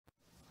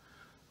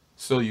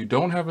So you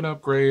don't have an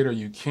upgrade or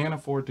you can't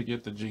afford to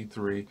get the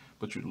G3,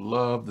 but you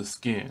love the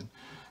skin.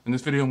 In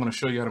this video, I'm going to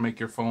show you how to make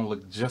your phone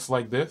look just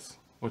like this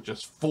with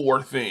just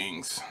 4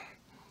 things.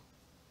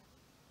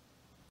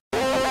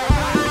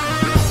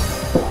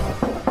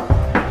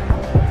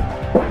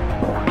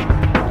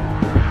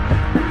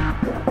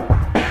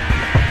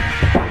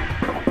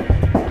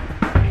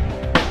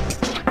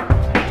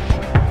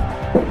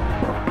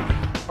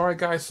 Alright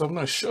guys, so I'm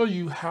going to show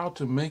you how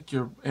to make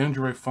your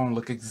Android phone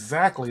look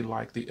exactly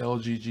like the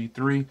LG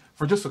G3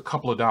 for just a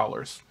couple of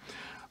dollars.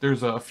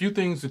 There's a few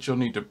things that you'll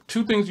need to,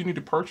 2 things you need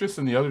to purchase,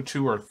 and the other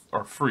 2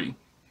 are free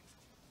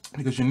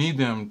because you need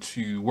them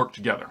to work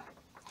together.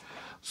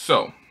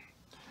 So,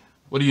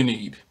 what do you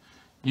need?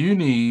 You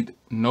need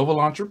Nova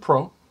Launcher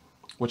Pro,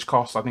 which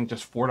costs I think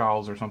just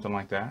 $4 or something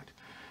like that.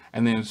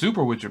 And then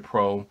Super Widget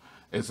Pro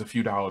is a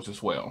few dollars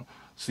as well.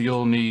 So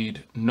you'll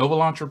need Nova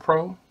Launcher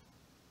Pro,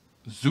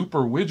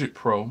 Super Widget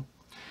Pro,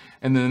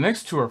 and then the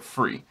next 2 are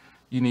free.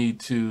 You need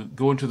to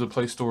go into the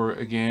Play Store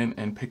again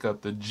and pick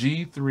up the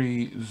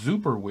G3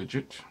 Super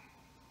Widget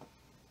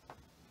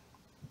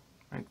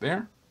right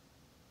there.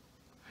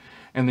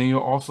 And then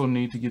you'll also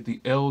need to get the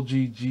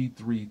LG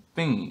G3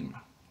 theme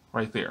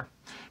right there,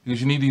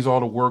 because you need these all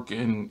to work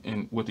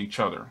in with each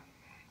other.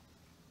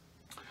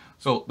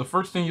 So the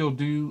first thing you'll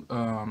do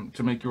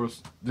to make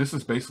yours, this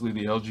is basically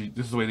the LG,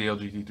 this is the way the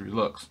LG G3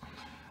 looks.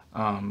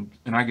 And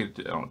I get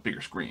it on a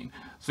bigger screen.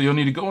 So you'll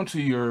need to go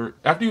into your,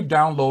 after you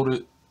download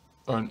it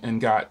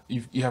and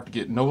you have to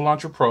get Nova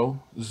Launcher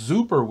Pro,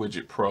 Super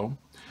Widget Pro,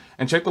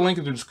 and check the link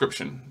in the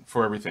description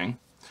for everything.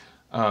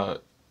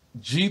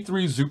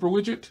 G3 Super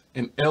Widget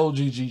and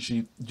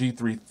LG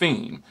G3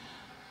 theme.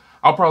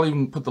 I'll probably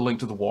even put the link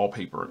to the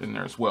wallpaper in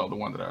there as well, the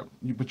one that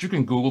but you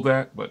can Google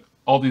that, but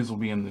all these will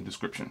be in the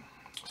description.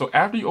 So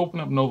after you open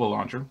up Nova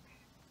Launcher,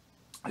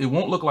 it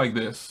won't look like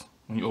this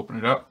when you open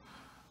it up.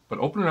 But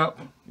open it up,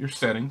 your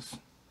settings,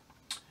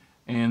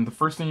 and the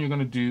first thing you're going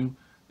to do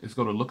is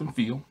go to look and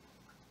feel.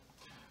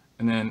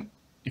 And then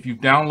if you've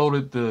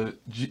downloaded the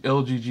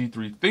LG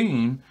G3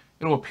 theme,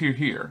 it'll appear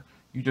here.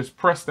 You just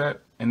press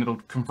that and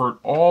it'll convert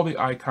all the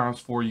icons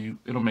for you.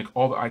 It'll make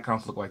all the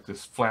icons look like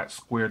this flat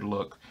squared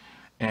look,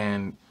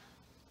 and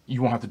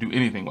you won't have to do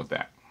anything with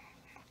that.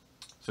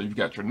 So you've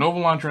got your Nova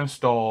Launcher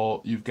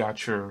installed, you've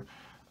got your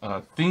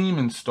theme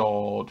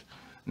installed.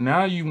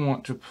 Now you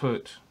want to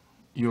put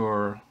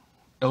your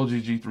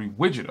LG G3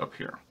 widget up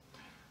here.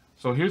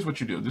 So here's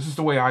what you do. This is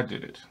the way I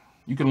did it.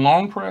 You can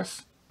long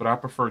press, but I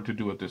prefer to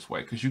do it this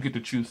way because you get to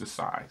choose the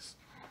size.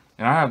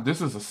 And this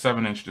is a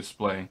 7-inch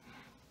display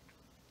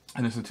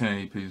and it's a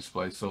 1080p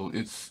display. So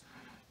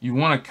you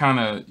want to kind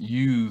of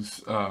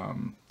use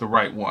the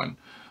right one.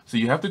 So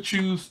you have to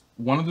choose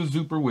one of the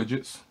Super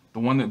widgets, the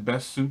one that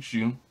best suits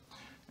you.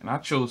 And I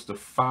chose the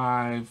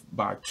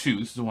 5x2.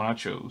 This is the one I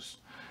chose.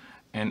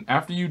 And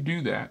after you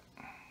do that,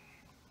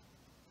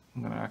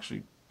 I'm going to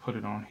actually put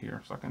it on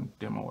here so I can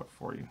demo it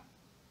for you.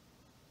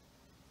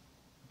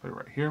 Put it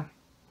right here.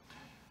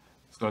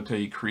 It's going to tell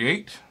you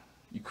create.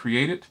 You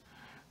create it.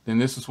 Then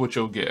this is what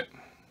you'll get.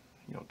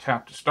 You'll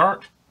tap to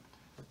start.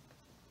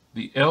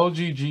 The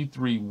LG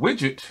G3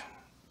 widget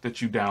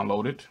that you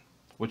downloaded,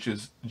 which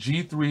is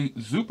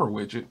G3 Super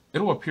Widget,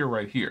 it'll appear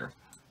right here.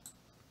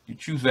 You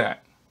choose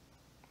that.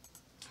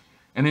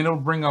 And then it'll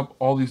bring up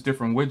all these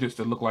different widgets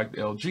that look like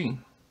the LG.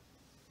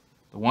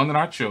 The one that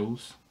I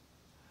chose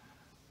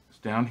is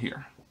down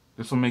here.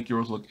 This will make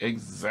yours look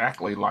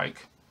exactly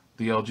like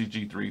the LG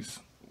G3's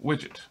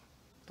widget.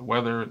 The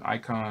weather, an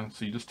icon,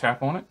 so you just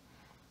tap on it,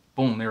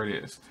 boom, there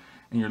it is.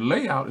 And your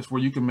layout is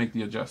where you can make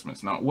the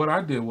adjustments. Now, what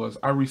I did was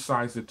I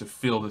resized it to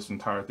fill this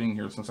entire thing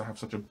here. Since I have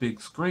such a big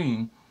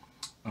screen,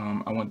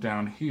 I went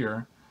down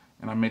here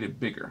and I made it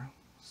bigger.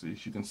 So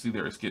as you can see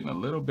there, it's getting a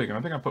little bigger.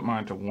 I think I put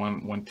mine to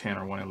 110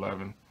 or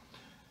 111.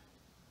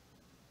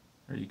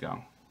 There you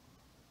go.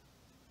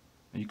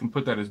 And you can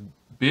put that as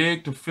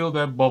big to fill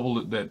that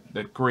bubble,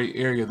 that gray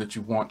area that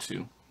you want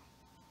to.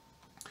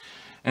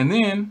 And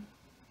then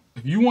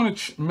if you want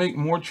to make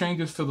more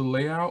changes to the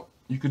layout,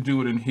 you could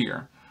do it in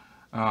here.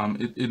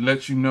 It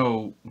lets you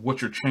know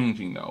what you're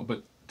changing though.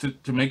 But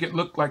to make it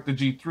look like the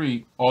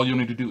G3, all you'll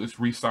need to do is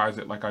resize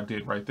it like I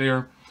did right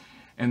there.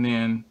 And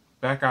then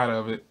back out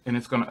of it, and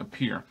it's going to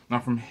appear. Now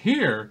from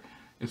here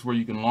is where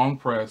you can long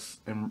press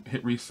and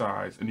hit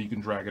resize, and you can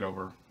drag it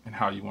over and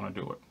how you want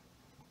to do it.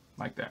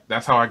 Like that.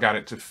 That's how I got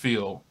it to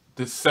fill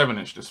this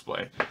 7-inch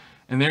display.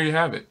 And there you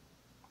have it.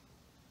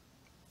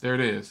 There it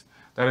is.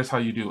 That is how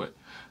you do it.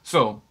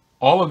 So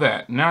all of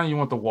that. Now you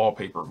want the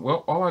wallpaper.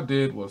 Well, all I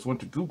did was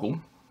went to Google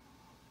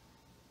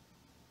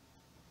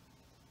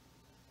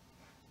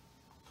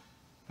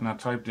and I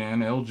typed in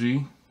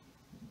LG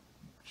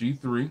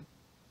G3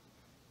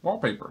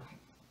 wallpaper.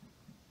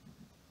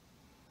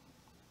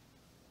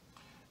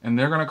 And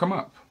they're going to come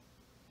up.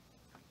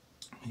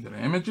 You go to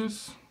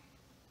images.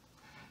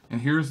 And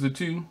here's the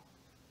 2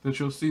 that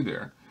you'll see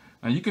there.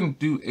 Now you can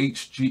do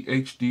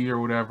HD or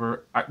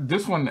whatever.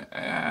 This one,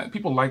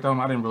 people like that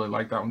one. I didn't really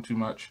like that one too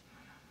much.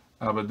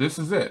 But this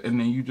is it. And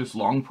then you just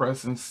long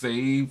press and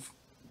save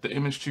the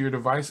image to your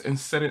device and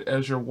set it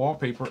as your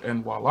wallpaper,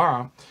 and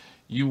voila,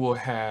 you will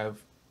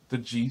have the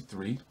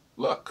G3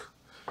 look.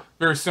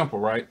 Very simple,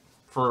 right?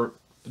 For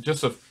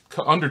just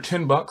under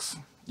 10 bucks,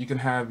 you can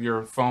have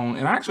your phone,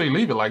 and I actually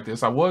leave it like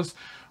this. I was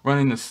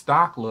running the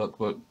stock look,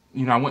 but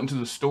you know, I went into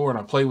the store and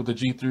I played with the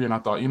G3 and I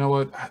thought, you know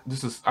what,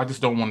 I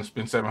just don't want to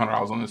spend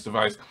 $700 on this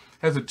device. It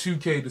has a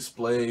 2K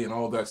display and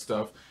all that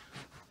stuff.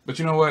 But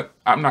you know what?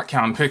 I'm not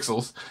counting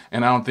pixels,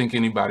 and I don't think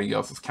anybody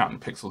else is counting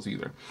pixels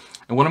either.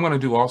 And what I'm going to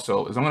do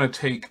also is I'm going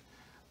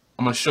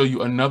to show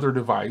you another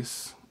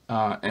device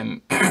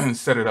and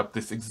set it up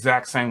this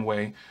exact same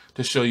way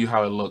to show you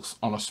how it looks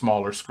on a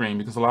smaller screen,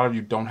 because a lot of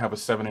you don't have a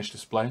 7-inch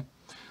display.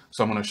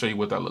 So I'm going to show you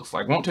what that looks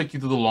like. Won't take you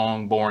through the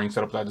long, boring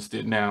setup that I just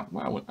did now.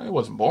 Well, it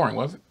wasn't boring,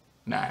 was it?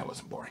 Nah, it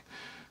wasn't boring.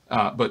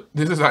 But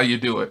this is how you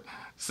do it.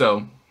 So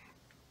I'm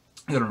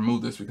going to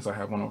remove this because I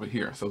have one over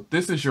here. So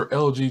this is your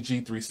LG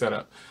G3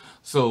 setup.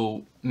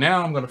 So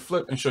now I'm going to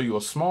flip and show you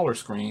a smaller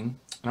screen.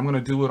 And I'm going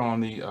to do it on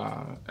the,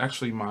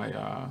 actually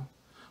my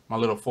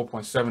little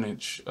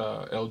 4.7-inch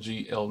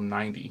LG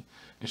L90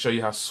 and show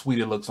you how sweet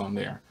it looks on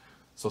there.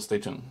 So stay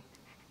tuned.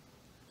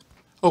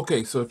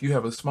 Okay, so if you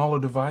have a smaller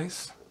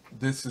device,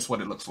 this is what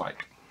it looks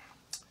like.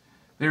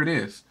 There it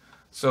is.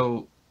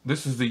 So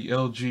this is the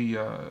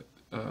LG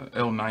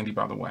L90,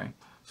 by the way.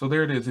 So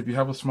there it is. If you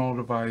have a smaller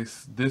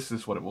device, this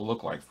is what it will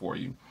look like for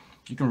you.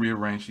 You can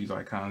rearrange these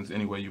icons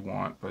any way you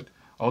want, but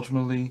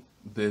ultimately,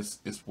 this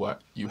is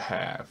what you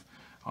have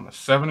on a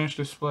 7-inch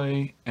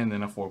display and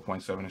then a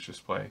 4.7-inch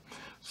display.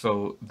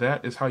 So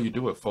that is how you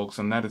do it, folks,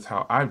 and that is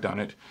how I've done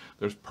it.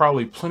 There's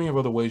probably plenty of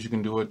other ways you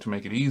can do it to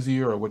make it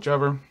easier or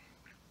whichever,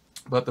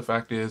 but the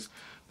fact is,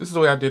 this is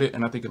the way I did it,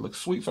 and I think it looks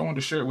sweet, so I wanted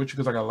to share it with you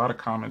because I got a lot of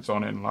comments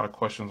on it and a lot of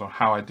questions on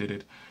how I did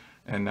it,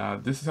 and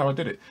this is how I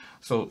did it.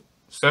 So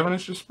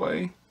 7-inch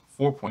display,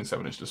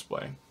 4.7-inch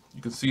display.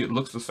 You can see it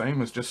looks the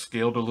same, it's just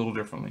scaled a little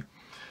differently.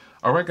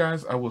 All right,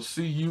 guys, I will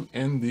see you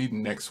in the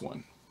next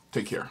one.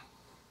 Take care.